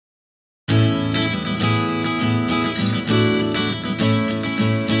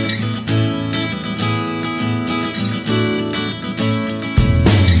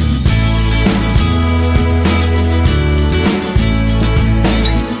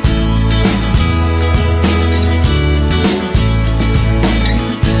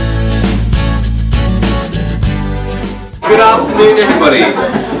afternoon, everybody.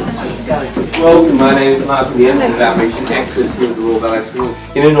 Welcome, my name is Mark and I'm an Outreach and Access here at the Royal Ballet School.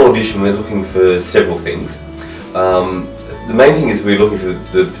 In an audition we're looking for several things. The main thing is we're looking for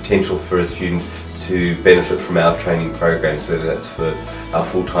the potential for a student to benefit from our training programs, whether that's for our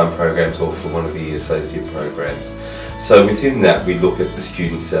full-time programs or for one of the associate programs. So within that we look at the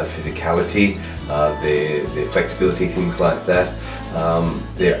students' physicality, their flexibility, things like that,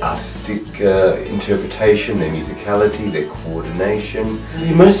 their artistic interpretation, their musicality, their coordination.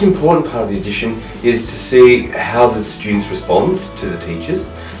 The most important part of the audition is to see how the students respond to the teachers,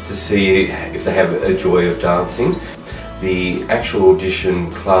 to see if they have a joy of dancing. The actual audition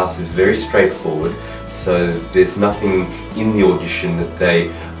class is very straightforward, so there's nothing in the audition that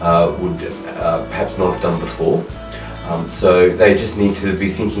they would perhaps not have done before. So they just need to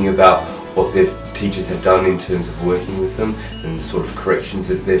be thinking about what their teachers have done in terms of working with them and the sort of corrections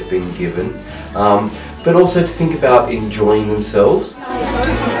that they've been given, but also to think about enjoying themselves.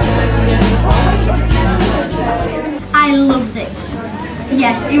 I loved it.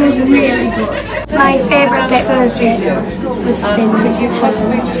 Yes, it was really good. My favourite bit was spin with toes.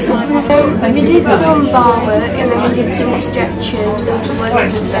 We did some bar work and then we did some stretches and some work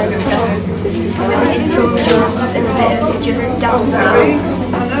in the centre. And then we did some jumps and a bit of just dancing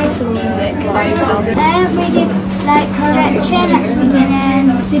to some music by yourself. We did like stretching, like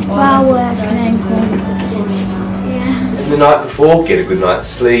singing, did bar work and then choreography. Yeah. And the night before, get a good night's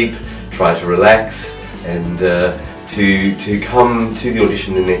sleep, try to relax, and to come to the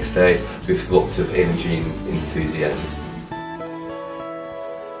audition the next day with lots of energy and enthusiasm.